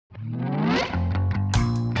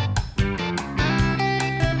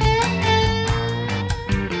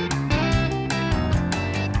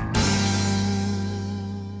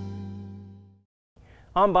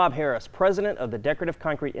I'm Bob Harris, president of the Decorative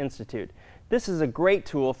Concrete Institute. This is a great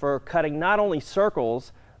tool for cutting not only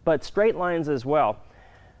circles, but straight lines as well.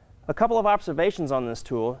 A couple of observations on this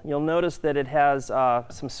tool. You'll notice that it has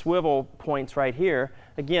some swivel points right here.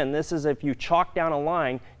 Again, this is if you chalk down a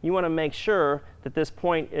line, you want to make sure that this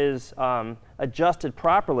point is adjusted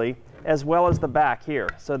properly, as well as the back here.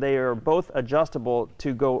 So they are both adjustable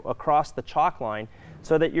to go across the chalk line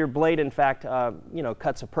so that your blade, in fact,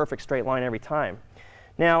 cuts a perfect straight line every time.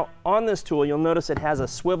 Now, on this tool, you'll notice it has a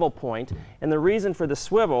swivel point, and the reason for the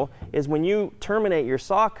swivel is when you terminate your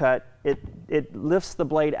saw cut, it lifts the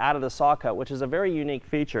blade out of the saw cut, which is a very unique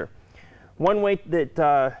feature. One way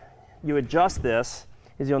that you adjust this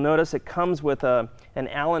is you'll notice it comes with an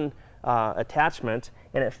Allen attachment,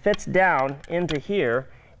 and it fits down into here,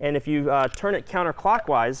 and if you turn it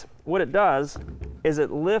counterclockwise, what it does is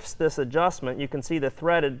it lifts this adjustment. You can see the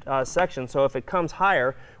threaded section, so if it comes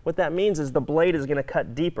higher, what that means is the blade is going to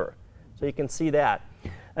cut deeper. So you can see that.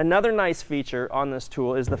 Another nice feature on this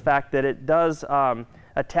tool is the fact that it does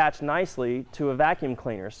attach nicely to a vacuum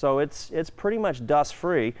cleaner. So it's pretty much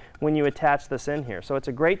dust-free when you attach this in here. So it's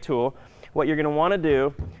a great tool. What you're going to want to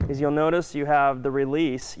do is you'll notice you have the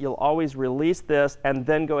release. You'll always release this and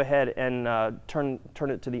then go ahead and turn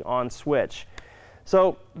it to the on switch.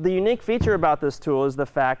 So the unique feature about this tool is the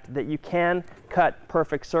fact that you can cut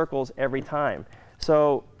perfect circles every time.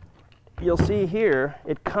 So you'll see here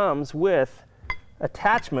it comes with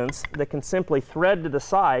attachments that can simply thread to the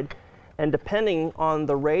side, and depending on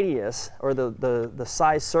the radius or the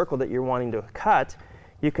size circle that you're wanting to cut,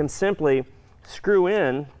 you can simply screw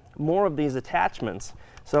in more of these attachments.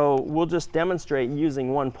 So we'll just demonstrate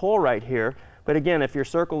using one pole right here. But again, if your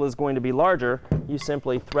circle is going to be larger, you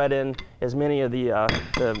simply thread in as many of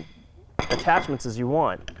the attachments as you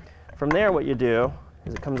want. From there, what you do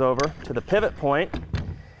is it comes over to the pivot point.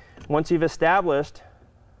 Once you've established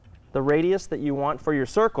the radius that you want for your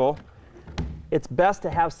circle, it's best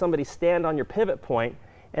to have somebody stand on your pivot point,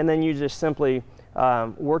 and then you just simply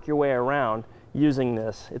work your way around using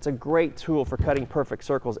this. It's a great tool for cutting perfect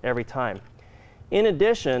circles every time. In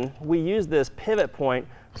addition, we use this pivot point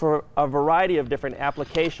for a variety of different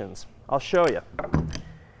applications. I'll show you.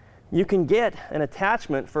 You can get an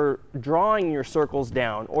attachment for drawing your circles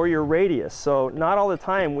down or your radius. So not all the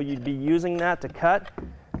time will you be using that to cut.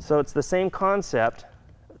 So it's the same concept.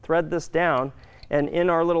 Thread this down, and in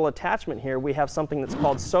our little attachment here we have something that's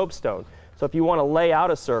called soapstone. So if you want to lay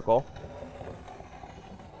out a circle,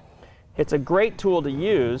 it's a great tool to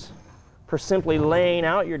use for simply laying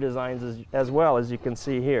out your designs as well, as you can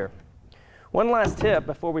see here. One last tip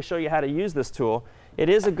before we show you how to use this tool: it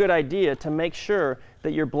is a good idea to make sure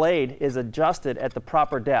that your blade is adjusted at the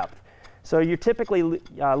proper depth. So you're typically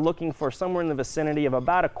looking for somewhere in the vicinity of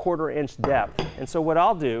about a 1/4 inch depth. And so what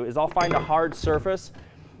I'll do is I'll find a hard surface.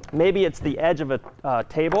 Maybe it's the edge of a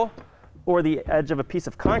table or the edge of a piece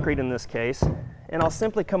of concrete in this case. And I'll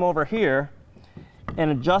simply come over here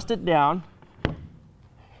and adjust it down.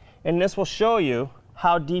 And this will show you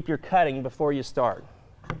how deep you're cutting before you start.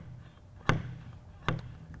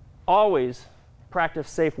 Always practice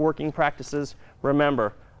safe working practices.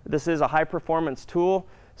 Remember, this is a high-performance tool,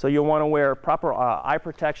 so you'll want to wear proper eye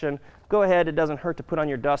protection. Go ahead, it doesn't hurt to put on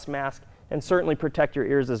your dust mask, and certainly protect your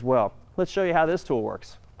ears as well. Let's show you how this tool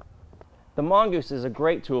works. The Mongoose is a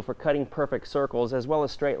great tool for cutting perfect circles as well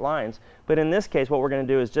as straight lines, but in this case what we're going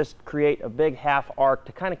to do is just create a big half arc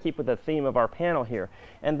to kind of keep with the theme of our panel here,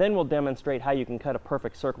 and then we'll demonstrate how you can cut a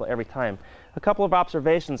perfect circle every time. A couple of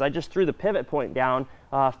observations: I just threw the pivot point down,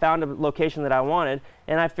 found a location that I wanted,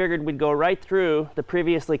 and I figured we'd go right through the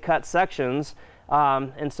previously cut sections,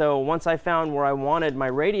 and so once I found where I wanted my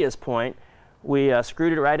radius point, we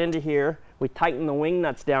screwed it right into here. We tightened the wing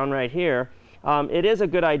nuts down right here. It is a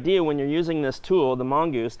good idea when you're using this tool, the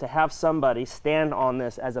Mongoose, to have somebody stand on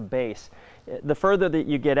this as a base. The further that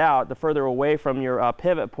you get out, the further away from your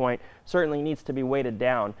pivot point, certainly needs to be weighted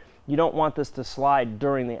down. You don't want this to slide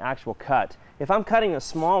during the actual cut. If I'm cutting a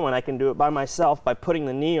small one, I can do it by myself by putting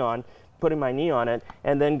my knee on it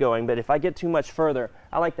and then going. But if I get too much further,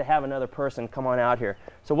 I like to have another person come on out here.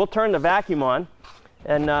 So we'll turn the vacuum on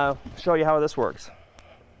and show you how this works.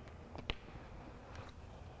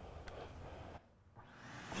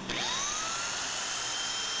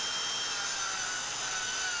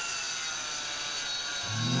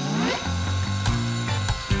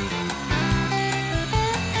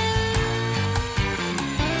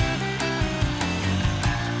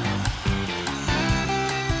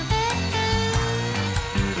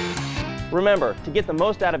 Remember, to get the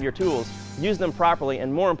most out of your tools, use them properly,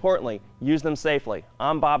 and more importantly, use them safely.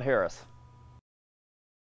 I'm Bob Harris.